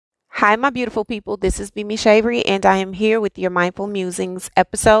Hi, my beautiful people. This is Mimi Shavery, and I am here with your Mindful Musings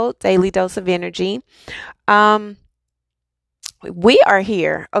episode, Daily Dose of Energy. Um, we are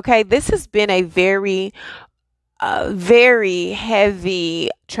here. Okay, this has been a very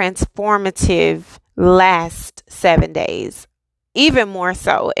heavy, transformative last 7 days. Even more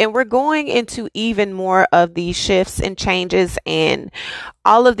so. And we're going into even more of these shifts and changes and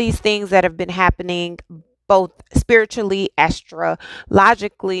all of these things that have been happening both spiritually,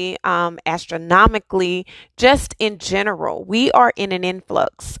 astrologically, astronomically, just in general. We are in an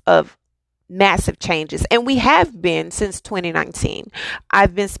influx of massive changes, and we have been since 2019.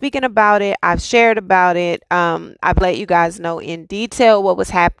 I've been speaking about it, I've shared about it, I've let you guys know in detail what was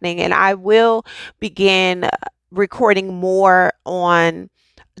happening, and I will begin recording more on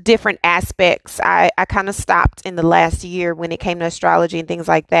different aspects. I kind of stopped in the last year when it came to astrology and things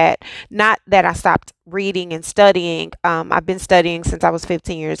like that. Not that I stopped reading and studying. I've been studying since I was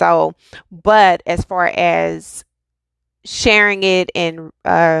 15 years old. But as far as sharing it and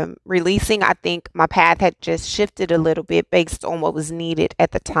releasing, I think my path had just shifted a little bit based on what was needed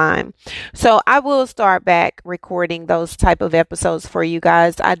at the time. So I will start back recording those type of episodes for you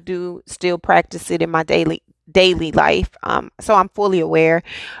guys. I do still practice it in my daily life. So I'm fully aware.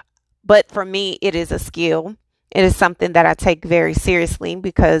 But for me, it is a skill. It is something that I take very seriously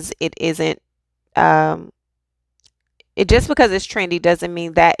because it isn't, it just because it's trendy doesn't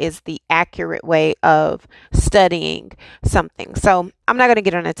mean that is the accurate way of studying something. So I'm not going to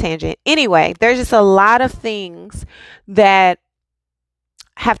get on a tangent. Anyway, there's just a lot of things that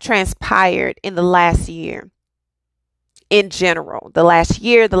have transpired in the last year. In general, the last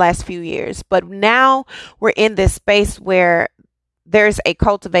year, the last few years. But now we're in this space where there's a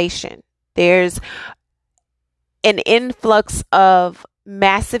cultivation, there's an influx of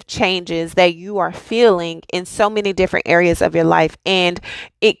massive changes that you are feeling in so many different areas of your life. And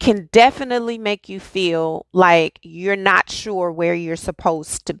it can definitely make you feel like you're not sure where you're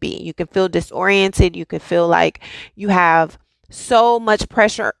supposed to be. You can feel disoriented. You can feel like you have so much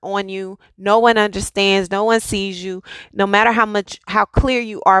pressure on you. No one understands. No one sees you. No matter how clear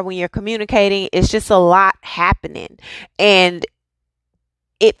you are when you're communicating, it's just a lot happening. And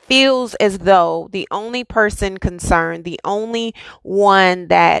it feels as though the only person concerned, the only one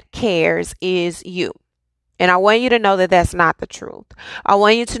that cares is you. And I want you to know that that's not the truth. I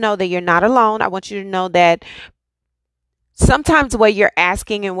want you to know that you're not alone. I want you to know that sometimes what you're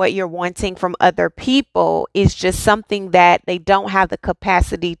asking and what you're wanting from other people is just something that they don't have the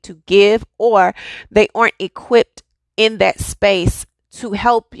capacity to give, or they aren't equipped in that space to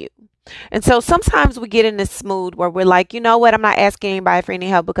help you. And so sometimes we get in this mood where we're like, you know what, I'm not asking anybody for any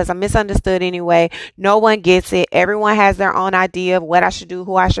help because I'm misunderstood anyway. No one gets it. Everyone has their own idea of what I should do,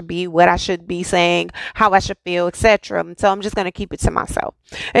 who I should be, what I should be saying, how I should feel, etc. And so I'm just going to keep it to myself.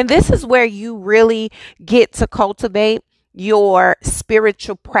 And this is where you really get to cultivate your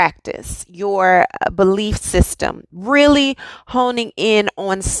spiritual practice, your belief system, really honing in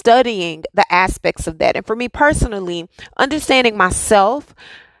on studying the aspects of that. And for me personally, understanding myself,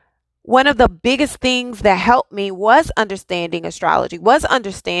 one of the biggest things that helped me was understanding astrology, was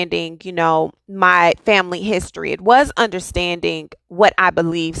understanding, my family history. It was understanding what I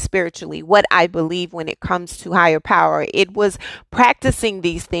believe spiritually, what I believe when it comes to higher power. It was practicing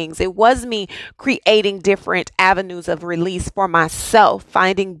these things. It was me creating different avenues of release for myself,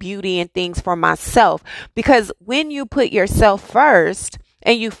 finding beauty in things for myself. Because when you put yourself first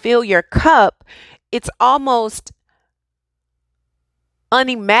and you fill your cup, it's almost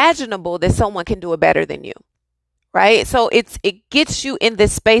unimaginable that someone can do it better than you, right? So it gets you in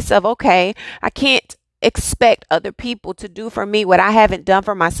this space of, okay, I can't expect other people to do for me what I haven't done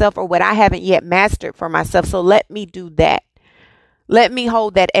for myself or what I haven't yet mastered for myself. So let me do that. Let me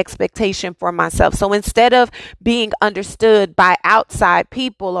hold that expectation for myself. So instead of being understood by outside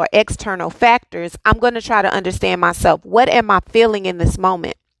people or external factors, I'm going to try to understand myself. What am I feeling in this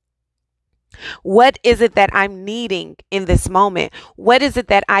moment? What is it that I'm needing in this moment? What is it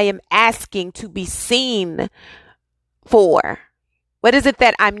that I am asking to be seen for? What is it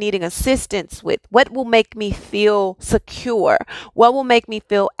that I'm needing assistance with? What will make me feel secure? What will make me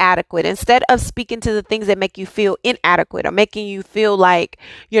feel adequate? Instead of speaking to the things that make you feel inadequate or making you feel like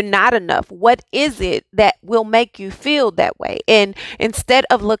you're not enough, what is it that will make you feel that way? And instead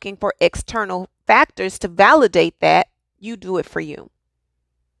of looking for external factors to validate that, you do it for you.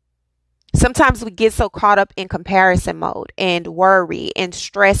 Sometimes we get so caught up in comparison mode and worry and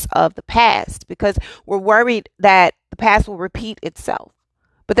stress of the past because we're worried that the past will repeat itself.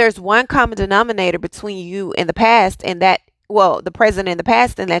 But there's one common denominator between you and the past, and that, the present and the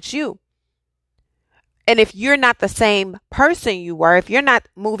past, and that's you. And if you're not the same person you were, if you're not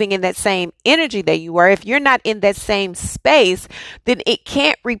moving in that same energy that you were, if you're not in that same space, then it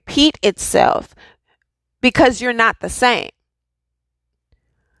can't repeat itself because you're not the same.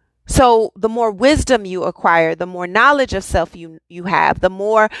 So the more wisdom you acquire, the more knowledge of self you have, the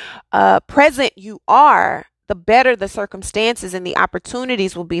more present you are, the better the circumstances and the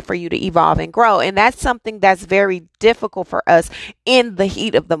opportunities will be for you to evolve and grow. And that's something that's very difficult for us in the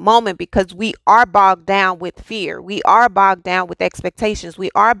heat of the moment, because we are bogged down with fear. We are bogged down with expectations.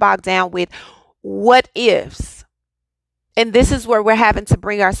 We are bogged down with what ifs. And this is where we're having to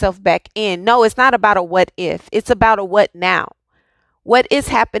bring ourselves back in. No, it's not about a what if. It's about a what now. What is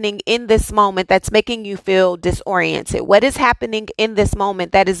happening in this moment that's making you feel disoriented? What is happening in this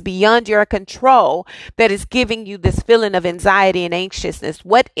moment that is beyond your control, that is giving you this feeling of anxiety and anxiousness?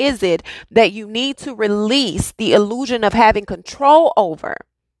 What is it that you need to release the illusion of having control over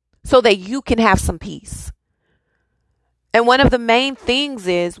so that you can have some peace? And one of the main things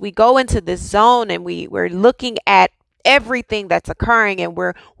is we go into this zone and we're looking at everything that's occurring, and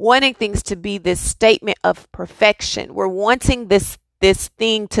we're wanting things to be this statement of perfection. We're wanting this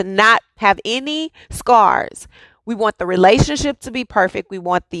thing to not have any scars. We want the relationship to be perfect. We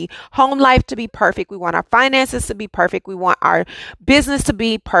want the home life to be perfect. We want our finances to be perfect. We want our business to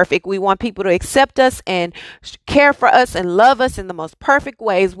be perfect. We want people to accept us and care for us and love us in the most perfect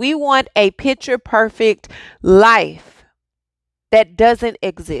ways. We want a picture perfect life that doesn't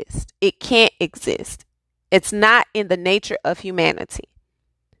exist. It can't exist. It's not in the nature of humanity.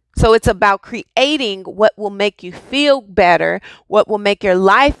 So it's about creating what will make you feel better, what will make your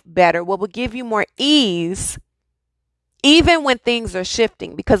life better, what will give you more ease, even when things are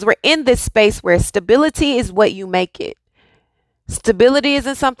shifting, because we're in this space where stability is what you make it. Stability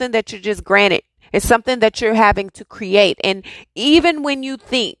isn't something that you're just granted. It's something that you're having to create. And even when you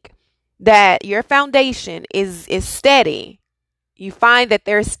think that your foundation is steady, you find that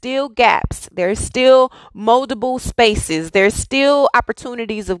there's still gaps, there's still moldable spaces, there's still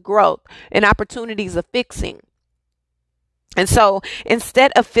opportunities of growth and opportunities of fixing. And so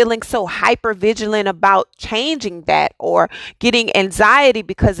instead of feeling so hyper vigilant about changing that or getting anxiety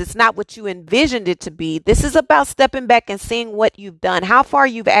because it's not what you envisioned it to be, this is about stepping back and seeing what you've done, how far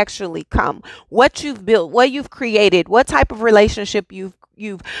you've actually come, what you've built, what you've created, what type of relationship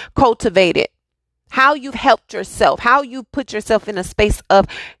you've cultivated, how you've helped yourself, how you put yourself in a space of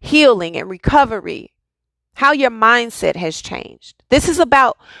healing and recovery, how your mindset has changed. This is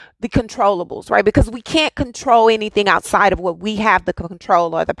about the controllables, right? Because we can't control anything outside of what we have the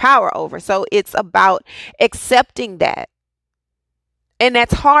control or the power over. So it's about accepting that. And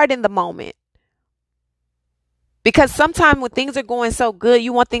that's hard in the moment. Because sometimes when things are going so good,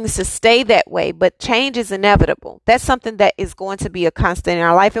 you want things to stay that way, but change is inevitable. That's something that is going to be a constant in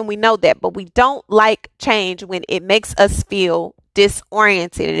our life, and we know that, but we don't like change when it makes us feel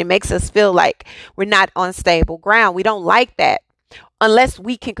disoriented and it makes us feel like we're not on stable ground. We don't like that unless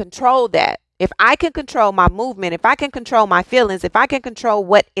we can control that. If I can control my movement, if I can control my feelings, if I can control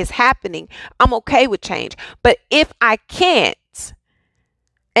what is happening, I'm okay with change. But if I can't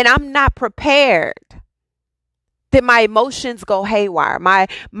and I'm not prepared, then my emotions go haywire. My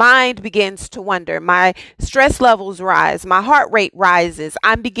mind begins to wander. My stress levels rise. My heart rate rises.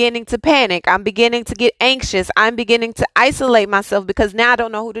 I'm beginning to panic. I'm beginning to get anxious. I'm beginning to isolate myself because now I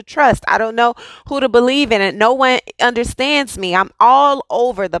don't know who to trust. I don't know who to believe in, and no one understands me. I'm all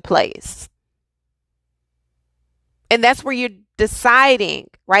over the place. And that's where you're deciding,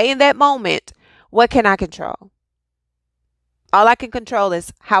 right in that moment, what can I control? All I can control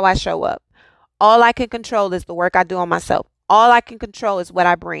is how I show up. All I can control is the work I do on myself. All I can control is what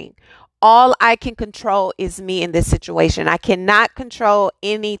I bring. All I can control is me in this situation. I cannot control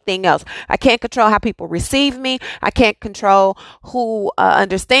anything else. I can't control how people receive me. I can't control who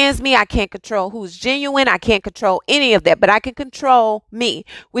understands me. I can't control who's genuine. I can't control any of that, but I can control me,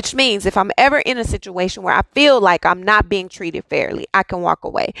 which means if I'm ever in a situation where I feel like I'm not being treated fairly, I can walk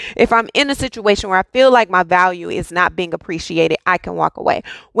away. If I'm in a situation where I feel like my value is not being appreciated, I can walk away.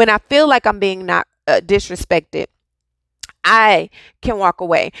 When I feel like I'm being not disrespected, I can walk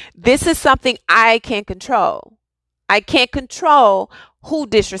away. This is something I can control. I can't control who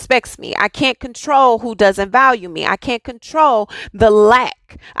disrespects me. I can't control who doesn't value me. I can't control the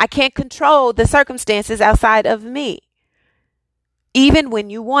lack. I can't control the circumstances outside of me, even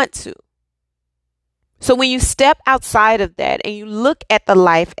when you want to. So when you step outside of that and you look at the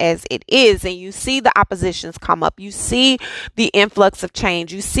life as it is and you see the oppositions come up, you see the influx of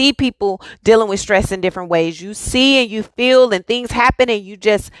change, you see people dealing with stress in different ways, you see and you feel and things happen and you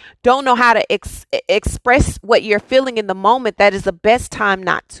just don't know how to express what you're feeling in the moment, that is the best time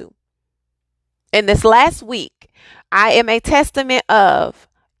not to. In this last week, I am a testament of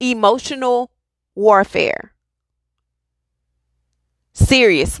emotional warfare.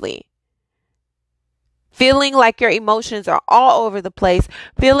 Seriously. Feeling like your emotions are all over the place,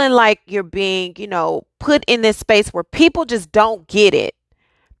 feeling like you're being, put in this space where people just don't get it.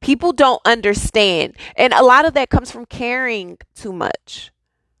 People don't understand. And a lot of that comes from caring too much.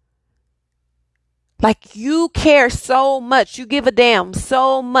 Like, you care so much, you give a damn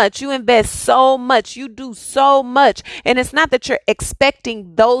so much, you invest so much, you do so much. And it's not that you're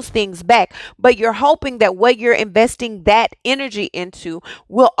expecting those things back, but you're hoping that what you're investing that energy into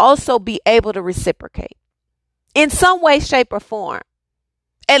will also be able to reciprocate in some way, shape, or form.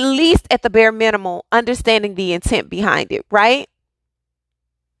 At least at the bare minimum, understanding the intent behind it, right?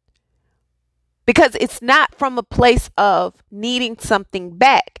 Because it's not from a place of needing something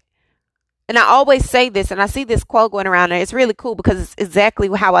back. And I always say this, and I see this quote going around, and it's really cool because it's exactly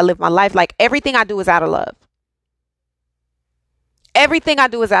how I live my life. Like, everything I do is out of love. Everything I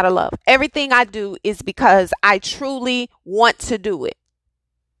do is out of love. Everything I do is because I truly want to do it.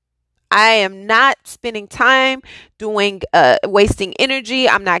 I am not spending time wasting energy.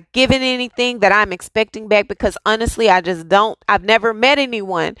 I'm not giving anything that I'm expecting back, because honestly, I've never met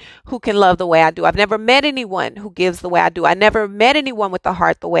anyone who can love the way I do. I've never met anyone who gives the way I do. I never met anyone with a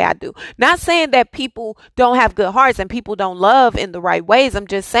heart the way I do. Not saying that people don't have good hearts and people don't love in the right ways. I'm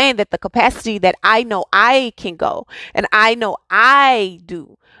just saying that the capacity that I know I can go and I know I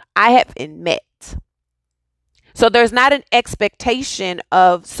do, I haven't met. So there's not an expectation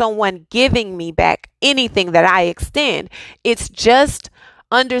of someone giving me back anything that I extend. It's just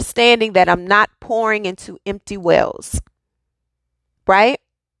understanding that I'm not pouring into empty wells, right?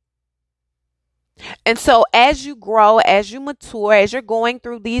 And so as you grow, as you mature, as you're going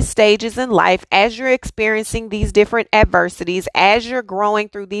through these stages in life, as you're experiencing these different adversities, as you're growing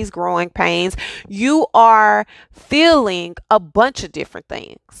through these growing pains, you are feeling a bunch of different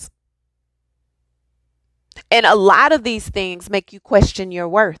things. And a lot of these things make you question your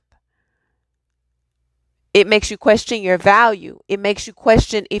worth. It makes you question your value. It makes you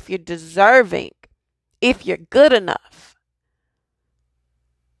question if you're deserving, if you're good enough.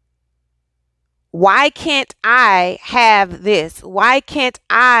 Why can't I have this? Why can't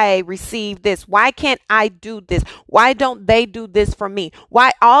I receive this? Why can't I do this? Why don't they do this for me?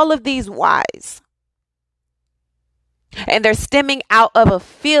 Why all of these whys? And they're stemming out of a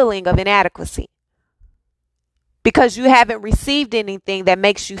feeling of inadequacy, because you haven't received anything that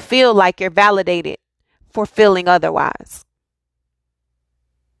makes you feel like you're validated for feeling otherwise.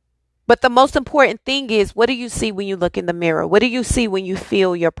 But the most important thing is, what do you see when you look in the mirror? What do you see when you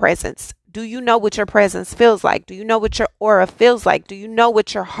feel your presence? Do you know what your presence feels like? Do you know what your aura feels like? Do you know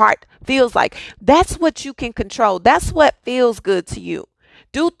what your heart feels like? That's what you can control. That's what feels good to you.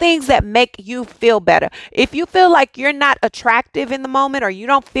 Do things that make you feel better. If you feel like you're not attractive in the moment, or you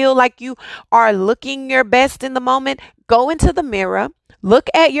don't feel like you are looking your best in the moment, go into the mirror, look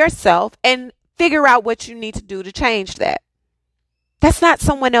at yourself, and figure out what you need to do to change that. That's not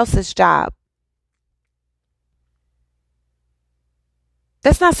someone else's job.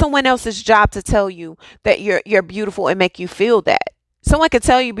 That's not someone else's job to tell you that you're beautiful and make you feel that. Someone could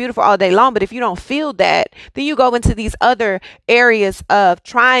tell you beautiful all day long, but if you don't feel that, then you go into these other areas of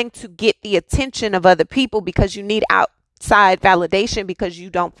trying to get the attention of other people because you need outside validation because you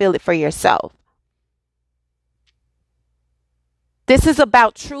don't feel it for yourself. This is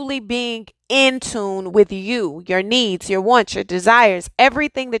about truly being in tune with you, your needs, your wants, your desires,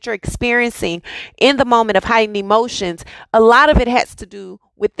 everything that you're experiencing in the moment of heightened emotions. A lot of it has to do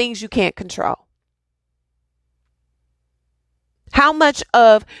with things you can't control. How much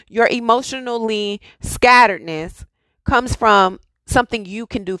of your emotionally scatteredness comes from something you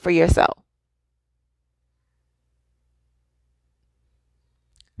can do for yourself?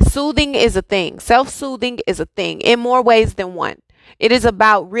 Soothing is a thing. Self-soothing is a thing in more ways than one. It is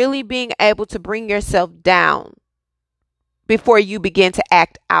about really being able to bring yourself down before you begin to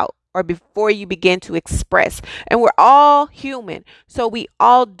act out or before you begin to express. And we're all human, so we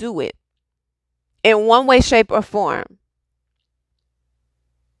all do it in one way, shape, or form.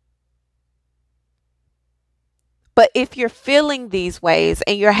 But if you're feeling these ways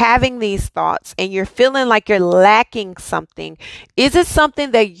and you're having these thoughts and you're feeling like you're lacking something, is it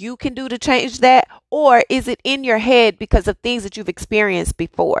something that you can do to change that? Or is it in your head because of things that you've experienced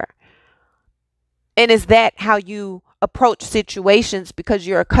before? And is that how you approach situations because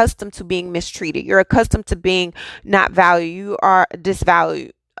you're accustomed to being mistreated? You're accustomed to being not valued. You are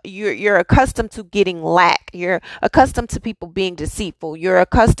disvalued. You're accustomed to getting lack. You're accustomed to people being deceitful. You're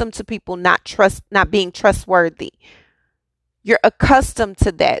accustomed to people not being trustworthy. You're accustomed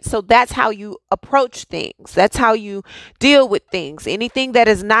to that. So that's how you approach things. That's how you deal with things. Anything that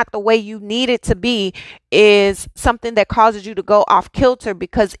is not the way you need it to be is something that causes you to go off kilter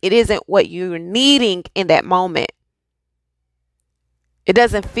because it isn't what you're needing in that moment. It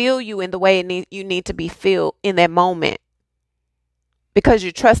doesn't feel you in the way you need to be feel in that moment because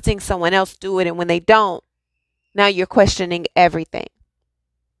you're trusting someone else do it. And when they don't, now you're questioning everything.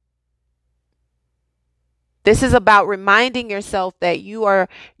 This is about reminding yourself that you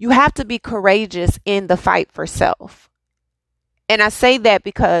have to be courageous in the fight for self. And I say that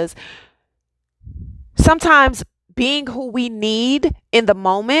because sometimes being who we need in the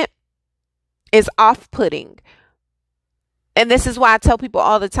moment is off-putting. And this is why I tell people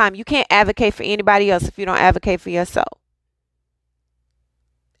all the time, you can't advocate for anybody else if you don't advocate for yourself.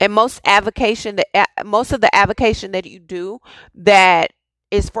 And most of the advocation that you do that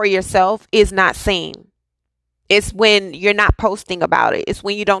is for yourself is not seen. It's when you're not posting about it. It's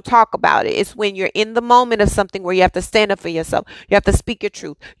when you don't talk about it. It's when you're in the moment of something where you have to stand up for yourself. You have to speak your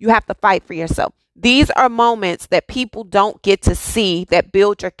truth. You have to fight for yourself. These are moments that people don't get to see that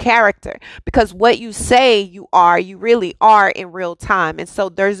build your character, because what you say you really are in real time. And so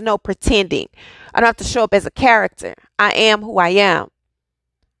there's no pretending. I don't have to show up as a character. I am who I am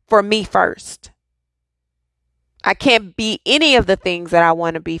for me first. I can't be any of the things that I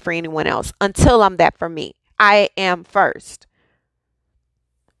want to be for anyone else until I'm that for me. I am first.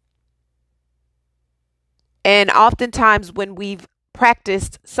 And oftentimes when we've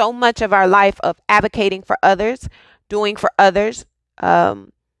practiced so much of our life of advocating for others, doing for others,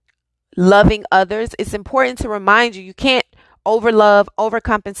 loving others, it's important to remind you can't overlove,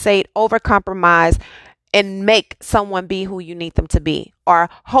 overcompensate, overcompromise, and make someone be who you need them to be, or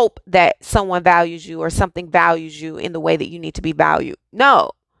hope that someone values you or something values you in the way that you need to be valued.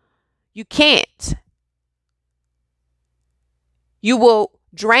 No, you can't. You will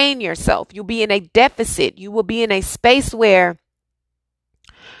drain yourself. You'll be in a deficit. You will be in a space where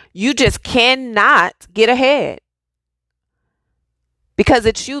you just cannot get ahead because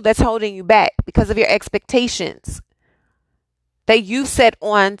it's you that's holding you back because of your expectations that you set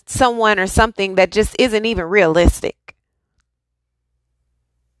on someone or something that just isn't even realistic.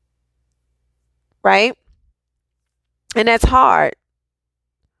 Right? And that's hard.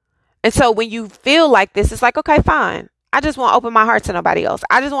 And so when you feel like this, it's like, okay, fine. I just want to open my heart to nobody else.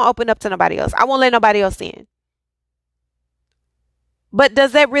 I just want to open up to nobody else. I won't let nobody else in. But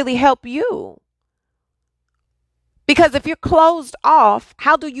does that really help you? Because if you're closed off,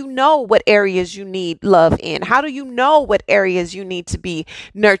 how do you know what areas you need love in? How do you know what areas you need to be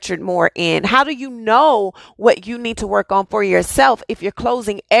nurtured more in? How do you know what you need to work on for yourself if you're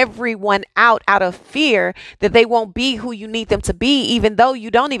closing everyone out of fear that they won't be who you need them to be, even though you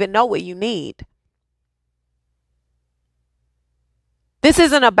don't even know what you need? This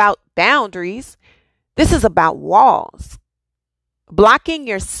isn't about boundaries. This is about walls. Blocking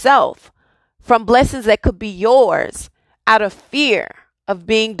yourself from blessings that could be yours out of fear of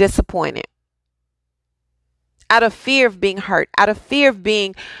being disappointed, out of fear of being hurt, out of fear of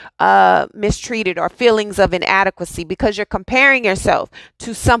being mistreated or feelings of inadequacy, because you're comparing yourself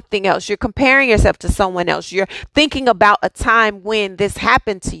to something else. You're comparing yourself to someone else. You're thinking about a time when this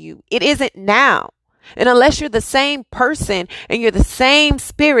happened to you. It isn't now. And unless you're the same person and you're the same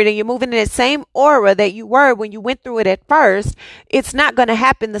spirit and you're moving in the same aura that you were when you went through it at first, it's not going to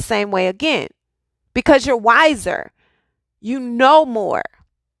happen the same way again because you're wiser. You know more.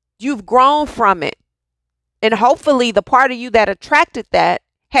 You've grown from it. And hopefully the part of you that attracted that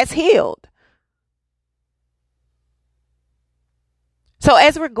has healed. So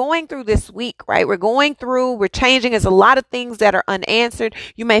as we're going through this week, right, we're changing. There's a lot of things that are unanswered.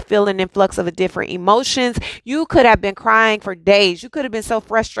 You may feel an influx of different emotions. You could have been crying for days. You could have been so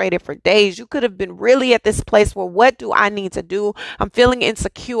frustrated for days. You could have been really at this place where, what do I need to do? I'm feeling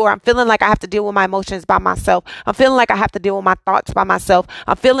insecure. I'm feeling like I have to deal with my emotions by myself. I'm feeling like I have to deal with my thoughts by myself.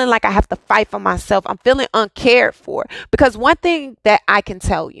 I'm feeling like I have to fight for myself. I'm feeling uncared for. Because one thing that I can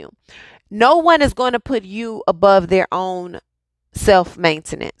tell you, no one is going to put you above their own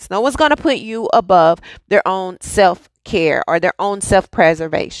self-maintenance. No one's going to put you above their own self-care or their own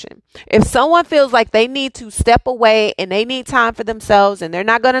self-preservation. If someone feels like they need to step away and they need time for themselves and they're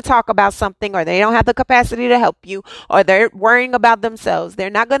not going to talk about something, or they don't have the capacity to help you, or they're worrying about themselves, they're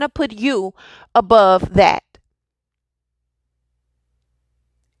not going to put you above that.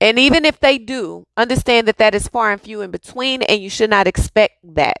 And even if they do, understand that that is far and few in between, and you should not expect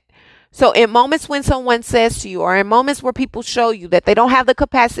that. So in moments when someone says to you, or in moments where people show you that they don't have the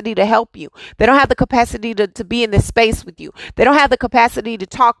capacity to help you, they don't have the capacity to be in this space with you, they don't have the capacity to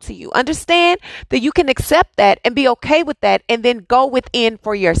talk to you, understand that you can accept that and be okay with that, and then go within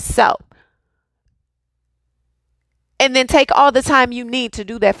for yourself. And then take all the time you need to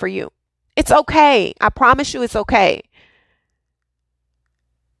do that for you. It's okay. I promise you it's okay.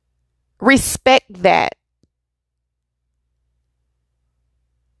 Respect that.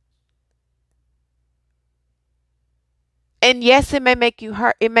 And yes, it may make you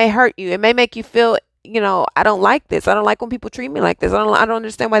hurt. It may hurt you. It may make you feel, I don't like this. I don't like when people treat me like this. I don't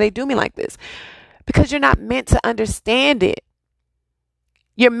understand why they do me like this. Because you're not meant to understand it.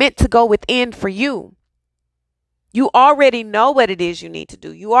 You're meant to go within for you. You already know what it is you need to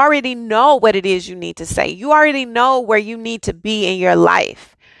do. You already know what it is you need to say. You already know where you need to be in your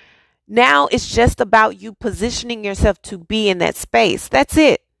life. Now it's just about you positioning yourself to be in that space. That's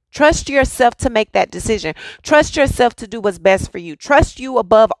it. Trust yourself to make that decision. Trust yourself to do what's best for you. Trust you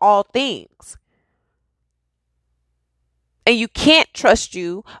above all things. And you can't trust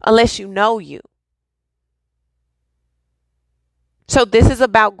you unless you know you. So this is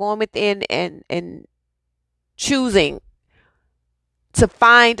about going within and choosing to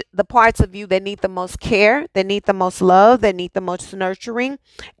find the parts of you that need the most care, that need the most love, that need the most nurturing,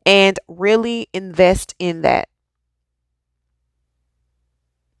 and really invest in that.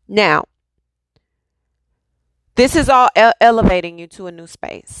 Now, this is all elevating you to a new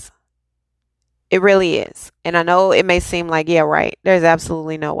space. It really is. And I know it may seem like, yeah, right, there's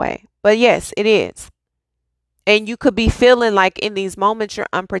absolutely no way. But yes, it is. And you could be feeling like in these moments you're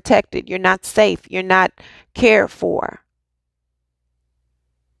unprotected, you're not safe, you're not cared for.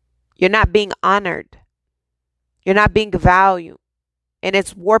 You're not being honored. You're not being valued. And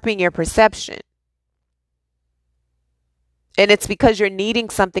it's warping your perception. And it's because you're needing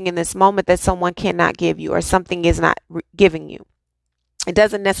something in this moment that someone cannot give you, or something is not giving you. It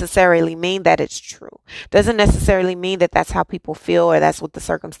doesn't necessarily mean that it's true. It doesn't necessarily mean that that's how people feel or that's what the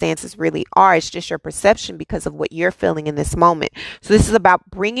circumstances really are. It's just your perception because of what you're feeling in this moment. So this is about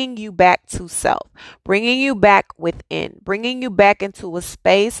bringing you back to self, bringing you back within, bringing you back into a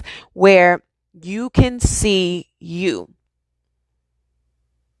space where you can see you.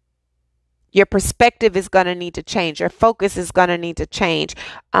 Your perspective is going to need to change. Your focus is going to need to change.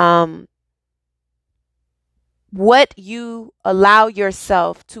 What you allow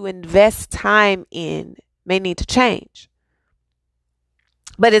yourself to invest time in may need to change.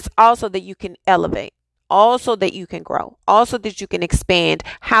 But it's also that you can elevate, also that you can grow, also that you can expand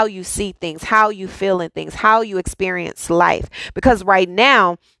how you see things, how you feel in things, how you experience life. Because right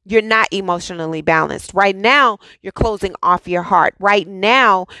now, you're not emotionally balanced. Right now, you're closing off your heart. Right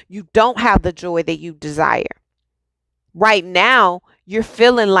now, you don't have the joy that you desire. Right now, you're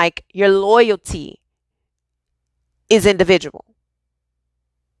feeling like your loyalty is individual.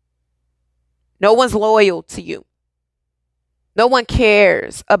 No one's loyal to you. No one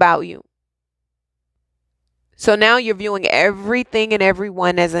cares about you. So now you're viewing everything and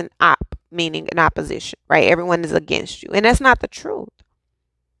everyone as an op, meaning an opposition, right? Everyone is against you. And that's not the truth.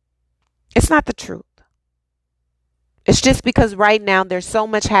 It's not the truth. It's just because right now there's so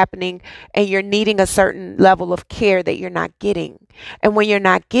much happening and you're needing a certain level of care that you're not getting. And when you're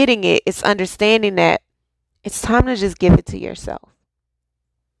not getting it, it's understanding that it's time to just give it to yourself.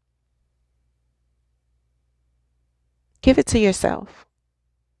 Give it to yourself.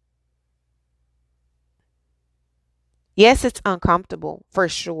 Yes, it's uncomfortable for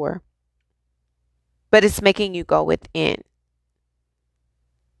sure, but it's making you go within.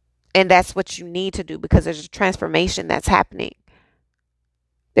 And that's what you need to do because there's a transformation that's happening.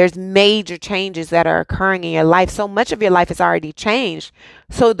 There's major changes that are occurring in your life. So much of your life has already changed.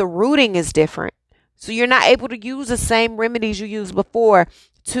 So the rooting is different. So you're not able to use the same remedies you used before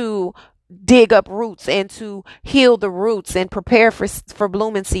to dig up roots and to heal the roots and prepare for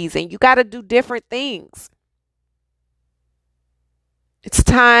blooming season. You got to do different things. It's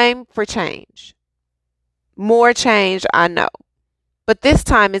time for change. More change, I know. But this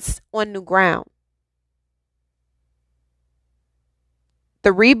time it's on new ground.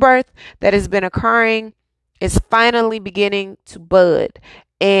 The rebirth that has been occurring is finally beginning to bud.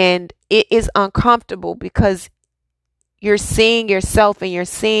 And it is uncomfortable because you're seeing yourself and you're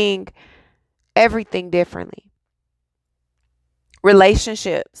seeing everything differently.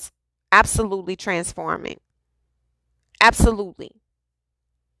 Relationships, absolutely transforming. Absolutely.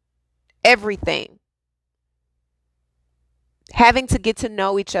 Everything. Having to get to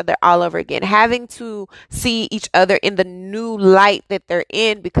know each other all over again. Having to see each other in the new light that they're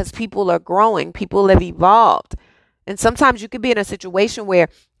in because people are growing. People have evolved. And sometimes you could be in a situation where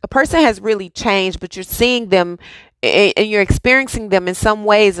a person has really changed, but you're seeing them and you're experiencing them in some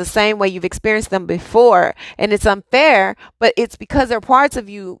ways the same way you've experienced them before. And it's unfair, but it's because there are parts of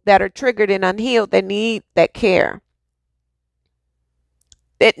you that are triggered and unhealed that need that care.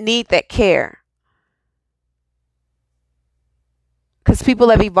 That need that care. Because people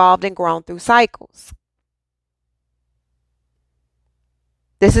have evolved and grown through cycles.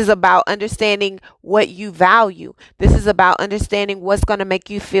 This is about understanding what you value. This is about understanding what's going to make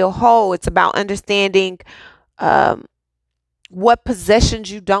you feel whole. It's about understanding what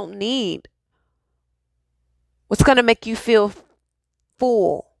possessions you don't need. What's going to make you feel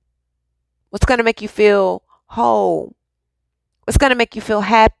full? What's going to make you feel whole? What's going to make you feel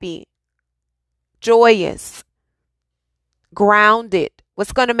happy, joyous, grounded?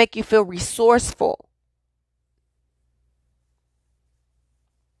 What's going to make you feel resourceful?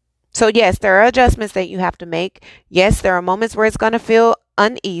 So yes, there are adjustments that you have to make. Yes, there are moments where it's going to feel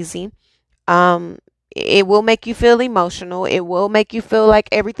uneasy. It will make you feel emotional. It will make you feel like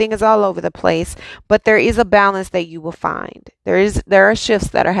everything is all over the place, but there is a balance that you will find. There are shifts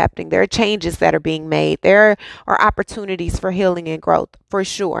that are happening. There are changes that are being made. There are opportunities for healing and growth, for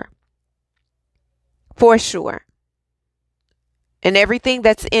sure. For sure. And everything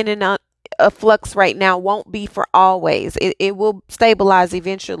that's in and a flux right now won't be for always. It will stabilize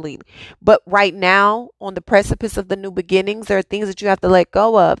eventually. But right now, on the precipice of the new beginnings, there are things that you have to let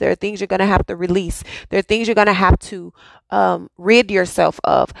go of. There are things you're going to have to release. There are things you're going to have to rid yourself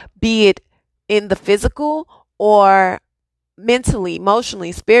of, be it in the physical or mentally,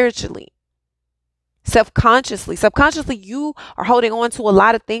 emotionally, spiritually, subconsciously. Subconsciously, you are holding on to a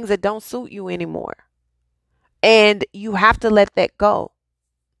lot of things that don't suit you anymore. And you have to let that go.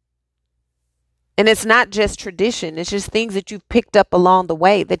 And it's not just tradition. It's just things that you've picked up along the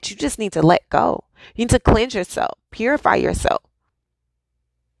way that you just need to let go. You need to cleanse yourself, purify yourself,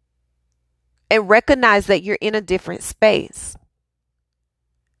 and recognize that you're in a different space.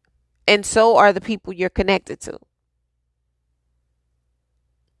 And so are the people you're connected to.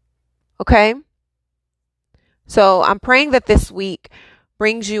 Okay? So I'm praying that this week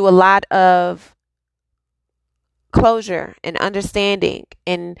brings you a lot of closure and understanding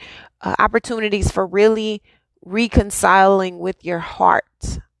and opportunities for really reconciling with your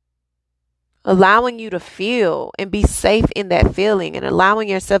heart, allowing you to feel and be safe in that feeling, and allowing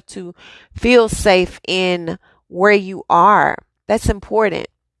yourself to feel safe in where you are. That's important.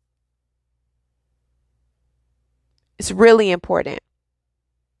 It's really important.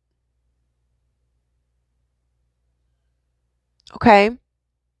 Okay?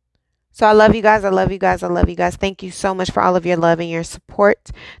 So I love you guys. I love you guys. I love you guys. Thank you so much for all of your love and your support.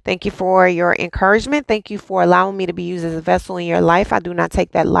 Thank you for your encouragement. Thank you for allowing me to be used as a vessel in your life. I do not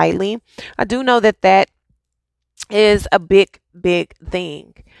take that lightly. I do know that that is a big, big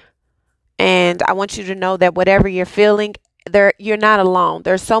thing. And I want you to know that whatever you're feeling, you're not alone.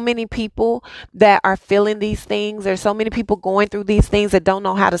 There's so many people that are feeling these things. There's so many people going through these things that don't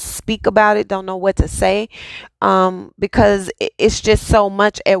know how to speak about it, don't know what to say, because it's just so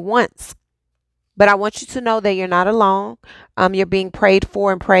much at once. But I want you to know that you're not alone. You're being prayed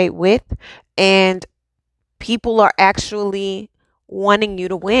for and prayed with, and people are actually wanting you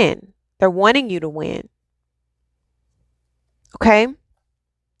to win. They're wanting you to win. Okay?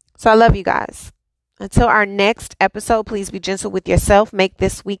 So I love you guys. Until our next episode, please be gentle with yourself. Make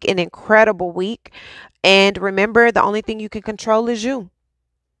this week an incredible week. And remember, the only thing you can control is you.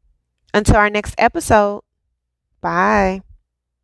 Until our next episode, bye.